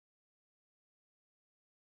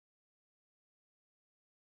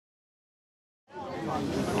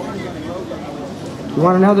You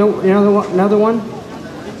want another one?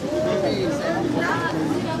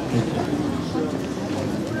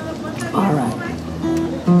 All right.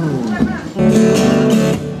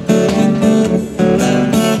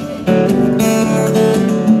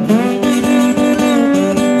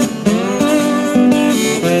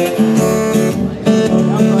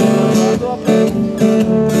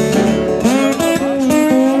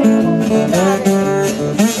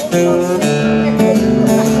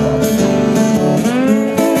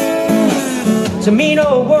 It's a mean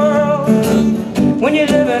old world when you're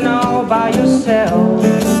living all by yourself.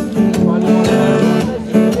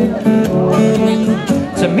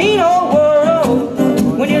 It's a mean old world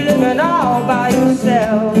when you're living all by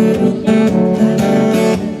yourself.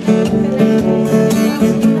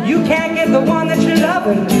 You can't get the one that you're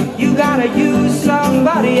loving, you gotta use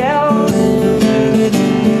somebody else.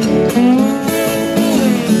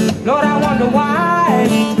 Lord, I wonder why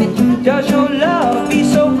does your love be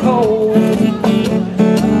so cold?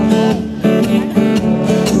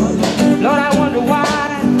 Lord, I wonder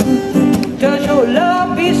why does your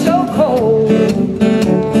love be so cold?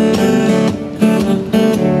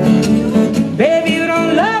 Baby, you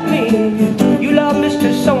don't love me, you love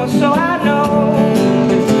Mr. So-and-so, I know.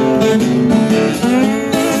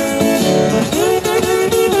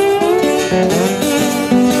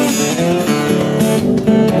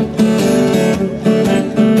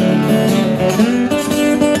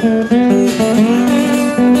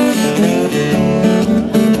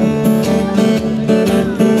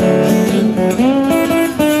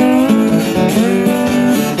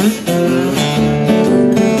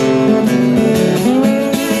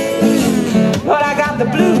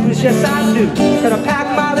 Yes, I do. Gonna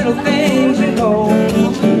pack my little things and go.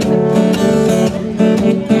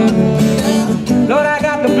 Lord, I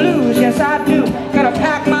got the blues. Yes, I do. Gonna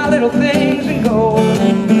pack my little things and go.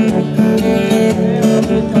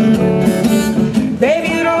 Baby,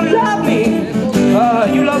 you don't love me.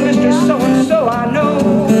 You love Mr. So-and-so, I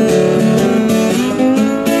know.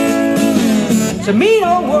 It's a mean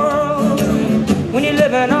old world when you're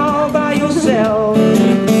living all by yourself.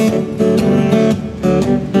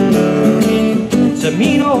 It's a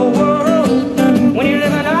mean old world when you're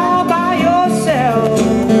living all by yourself.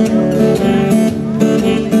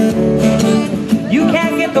 You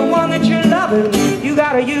can't get the one that you're loving, you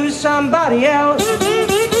gotta use somebody else.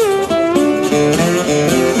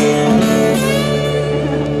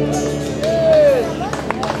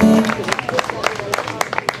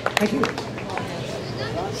 Thank you.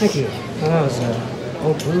 Thank you. That was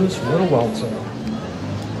old blues, little waltzer.